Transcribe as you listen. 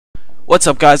What's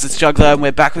up guys, it's Juggler and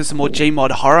we're back with some more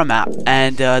Gmod horror map,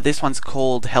 and this one's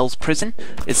called Hell's Prison.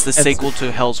 It's the sequel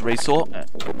to Hell's Resort,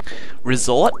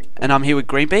 and I'm here with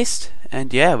Greenbeast,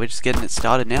 and yeah, we're just getting it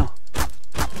started now.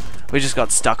 We just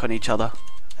got stuck on each other.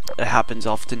 It happens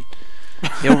often.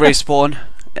 He'll respawn.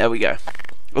 There we go.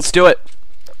 Let's do it.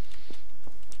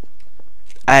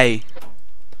 A.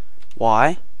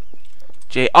 Y.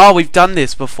 G. Oh, we've done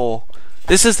this before.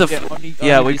 This is the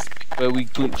where we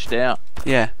glitched out.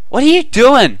 Yeah. What are you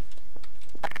doing?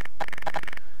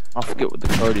 I forget what the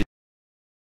code is.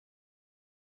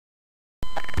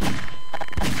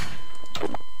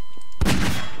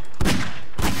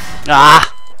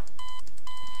 Ah!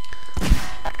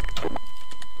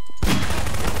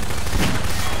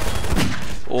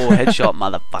 Oh, headshot,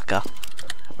 motherfucker.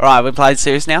 Alright, we're playing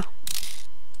serious now?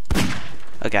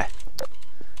 Okay.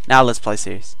 Now let's play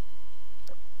serious.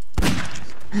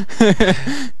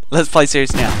 Let's play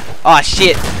serious now. Oh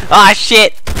shit! Oh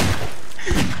shit!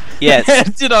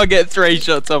 Yes. Did I get 3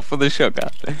 shots off with a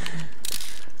shotgun?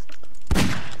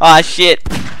 Oh shit!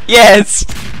 Yes!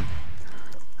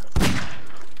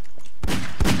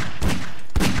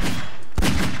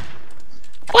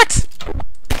 What?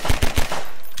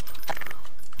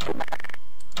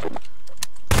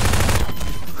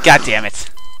 God damn it.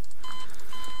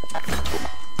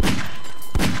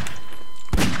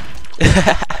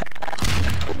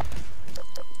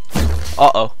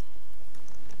 Uh-oh.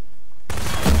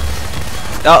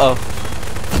 Uh-oh.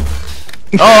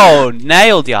 Oh,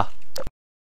 nailed ya.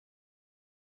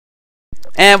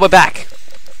 And we're back.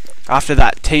 After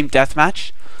that team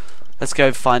deathmatch. Let's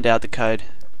go find out the code.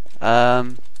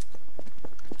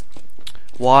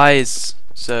 Y is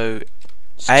so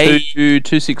A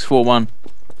 2641.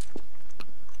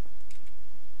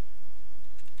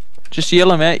 Just yell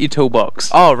them out your toolbox.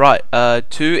 Oh right,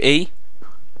 2E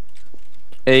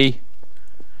E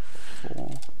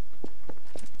 4.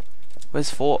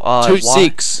 Where's 4?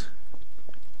 26.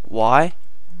 Y.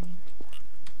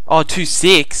 Oh,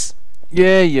 26.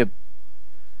 Yeah, you.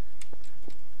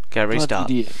 Okay, restart.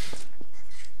 Idiot.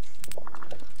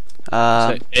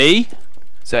 So E.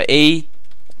 So E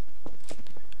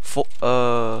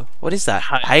 4. What is that?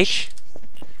 H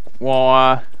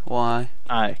Y Y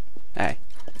A. A.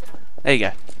 There you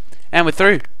go. And we're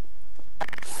through.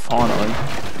 Finally.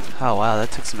 Oh wow,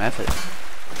 that took some effort.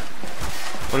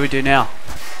 What do we do now?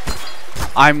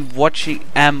 I'm watching.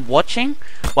 Am watching?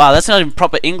 Wow, that's not even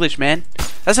proper English, man.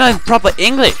 That's not even proper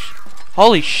English.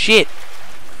 Holy shit.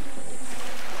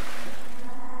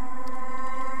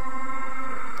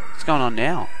 What's going on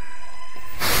now?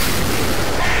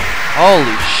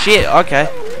 Holy shit, okay.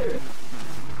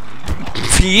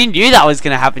 You knew that was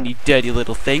gonna happen, you dirty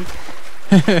little thing.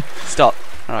 Stop.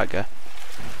 Alright, go.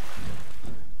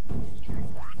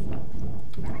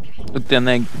 Look down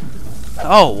there.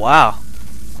 Oh, wow.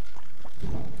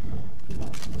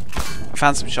 I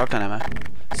found some shotgun ammo.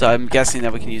 So I'm guessing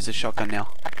that we can use the shotgun now.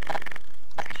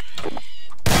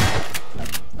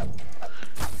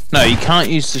 No, you can't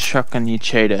use the shotgun, you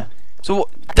cheater. So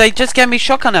they just gave me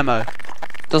shotgun ammo.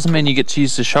 Doesn't mean you get to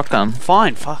use the shotgun.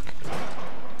 Fine, fuck.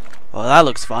 Well, that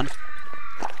looks fun.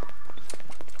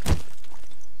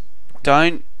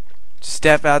 Don't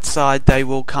step outside, they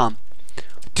will come.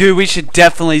 Dude, we should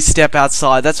definitely step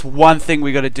outside. That's one thing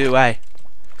we gotta do, eh?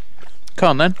 Come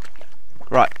on then.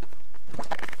 Right.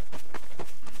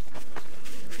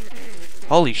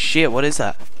 Holy shit, what is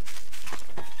that?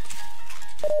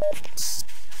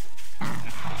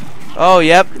 Oh,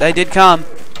 yep, they did come.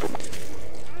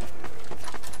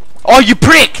 Oh, you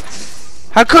prick!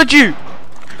 How could you?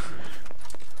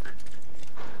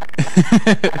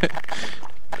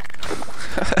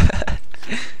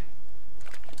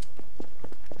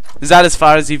 Is that as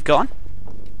far as you've gone?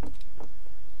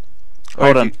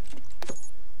 Hold on.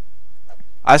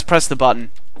 I just pressed the button.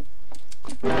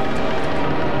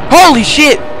 Holy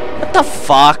shit! What the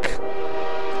fuck?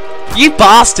 You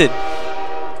bastard!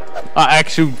 I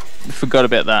actually forgot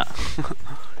about that.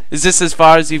 Is this as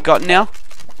far as you've gotten now?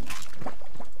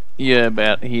 Yeah,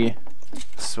 about here.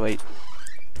 Sweet.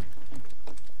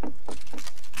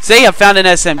 See, I found an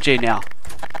SMG now.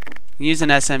 Use an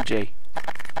SMG.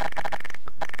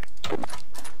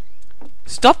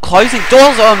 Stop closing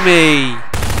doors on me!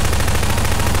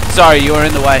 Sorry, you were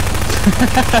in the way.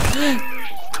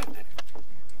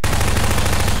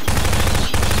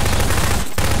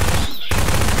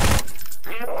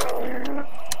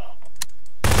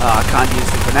 Oh, I can't use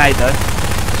the grenade though.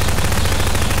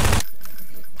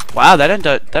 Wow, they don't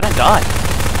die.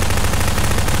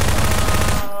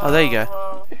 Oh, there you go.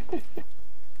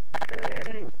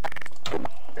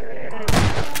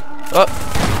 Oh.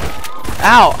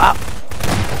 Ow, ow.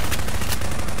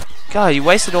 God, you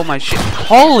wasted all my shit.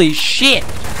 Holy shit!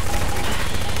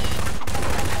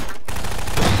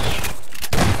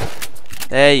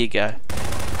 There you go.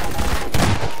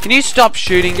 Can you stop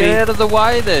shooting me? Get out of the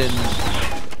way then.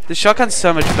 The shotgun's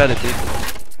so much better, dude.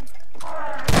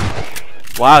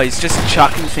 Wow, he's just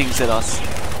chucking things at us.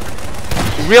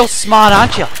 You're real smart,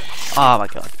 aren't you? Oh my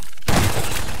god.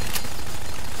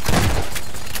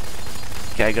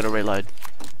 Okay, I gotta reload.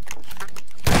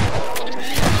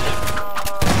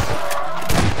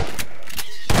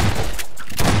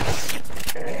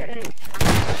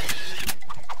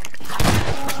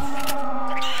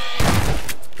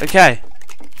 Okay,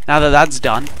 now that that's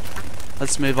done,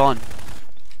 let's move on.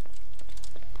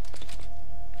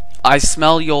 I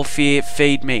smell your fear,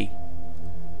 feed me.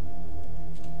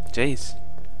 Jeez.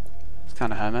 It's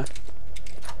kind of homo.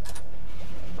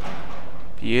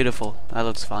 Beautiful, that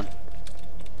looks fun.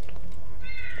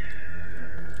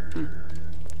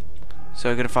 So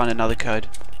we're gonna find another code.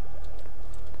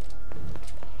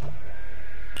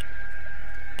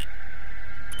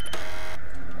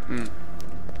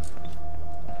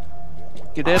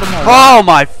 Get out of my way. Oh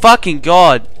my fucking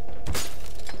god!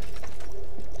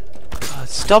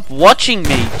 Stop watching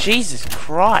me! Jesus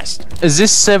Christ! Is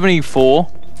this 74?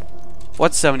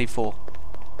 What's 74?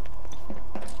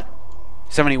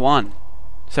 71.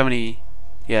 70.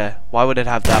 Yeah, why would it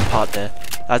have that part there?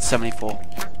 That's 74.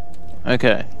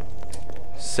 Okay.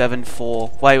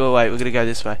 74. Wait, we're gonna go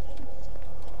this way.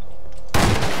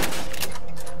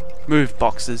 Move,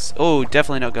 boxes. Oh,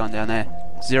 definitely not going down there.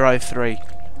 03.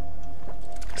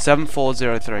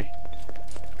 7403.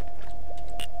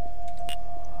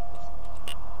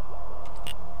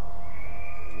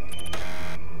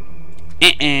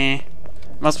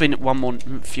 Must be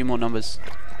few more numbers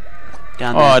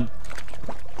down there.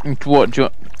 What?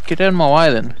 Get out of my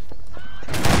way then.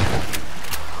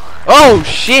 Oh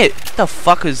shit! What the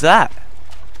fuck was that?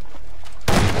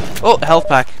 Oh, health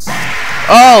pack.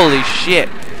 Holy shit!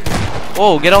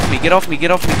 Oh, get off me! Get off me!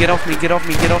 Get off me! Get off me! Get off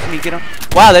me! Get off me! Get off!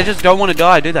 Wow, they just don't want to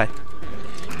die, do they?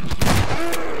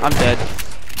 I'm dead.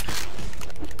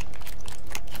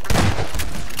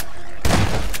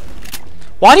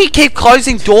 Why do you keep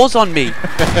closing doors on me?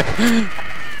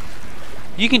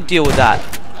 You can deal with that.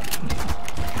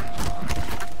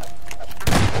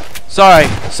 Sorry,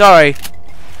 sorry.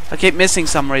 I keep missing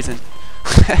some reason.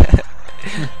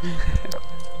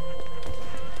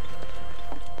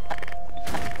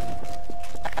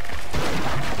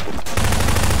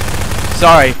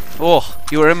 Sorry. Oh,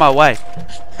 you were in my way.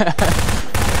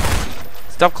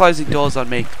 Stop closing doors on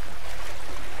me.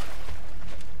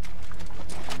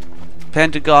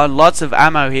 Pentagon, lots of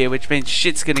ammo here, which means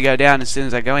shit's gonna go down as soon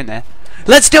as I go in there.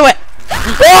 Let's do it!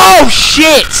 Oh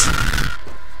shit!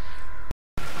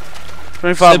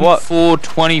 25 what?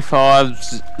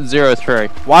 742503.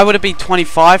 Why would it be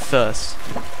 25 first?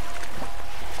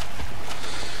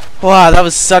 Wow, that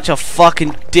was such a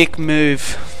fucking dick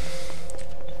move.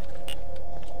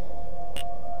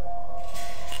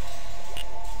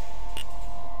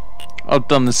 I've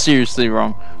done this seriously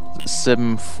wrong.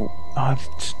 74.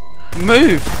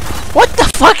 Move! What the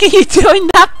fuck are you doing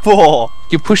that for?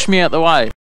 You pushed me out the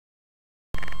way.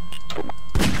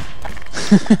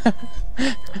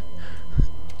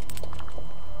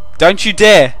 Don't you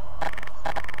dare!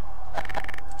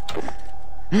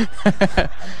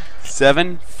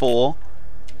 7, 4,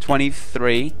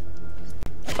 23.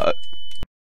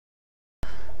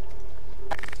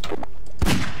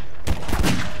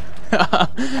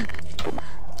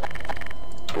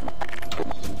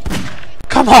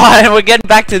 Come on, we're getting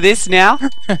back to this now.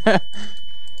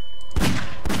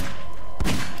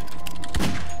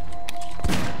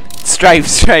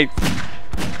 Strafe.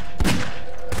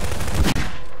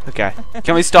 Okay,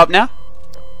 can we stop now?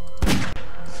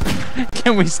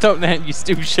 Can we stop now? You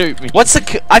still shoot me. What's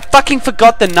the? I fucking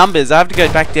forgot the numbers. I have to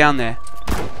go back down there.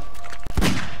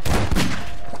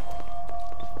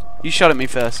 You shot at me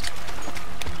first.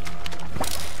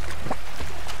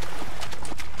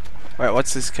 Wait,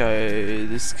 what's this code?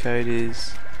 This code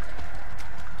is...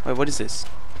 Wait, what is this?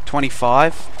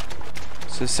 25?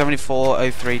 So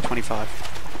 740325.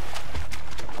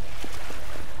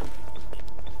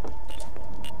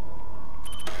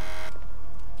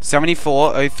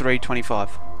 $740325.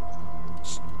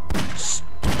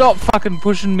 Stop fucking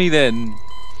pushing me then.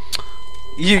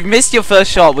 You missed your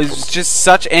first shot. It was just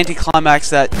such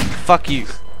anticlimax that... Fuck you.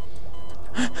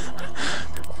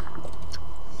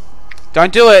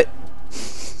 Don't do it.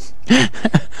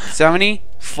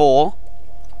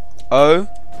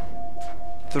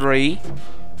 7403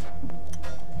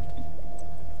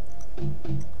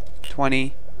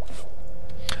 20.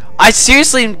 I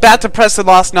seriously am about to press the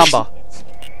last number.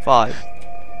 5.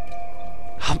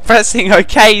 I'm pressing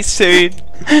OK soon.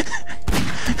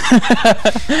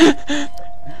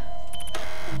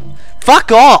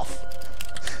 Fuck off!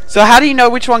 So how do you know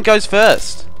which one goes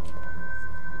first?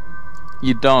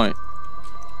 You don't.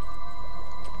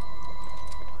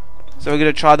 So we're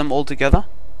gonna try them all together?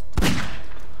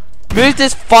 Move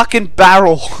this fucking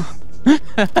barrel!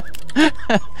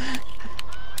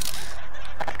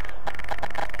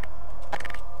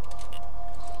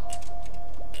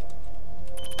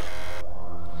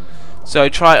 So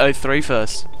try 03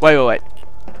 first. Wait.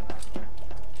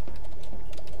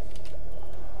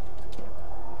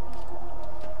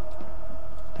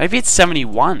 Maybe it's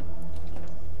 71.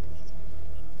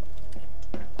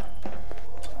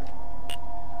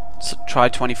 So try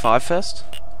 25 first.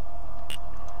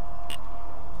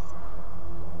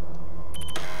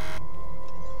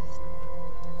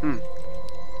 Hmm.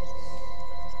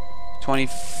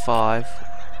 25,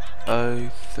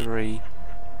 03,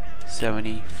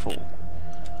 74.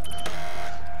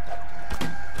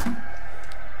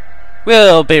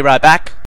 We'll be right back.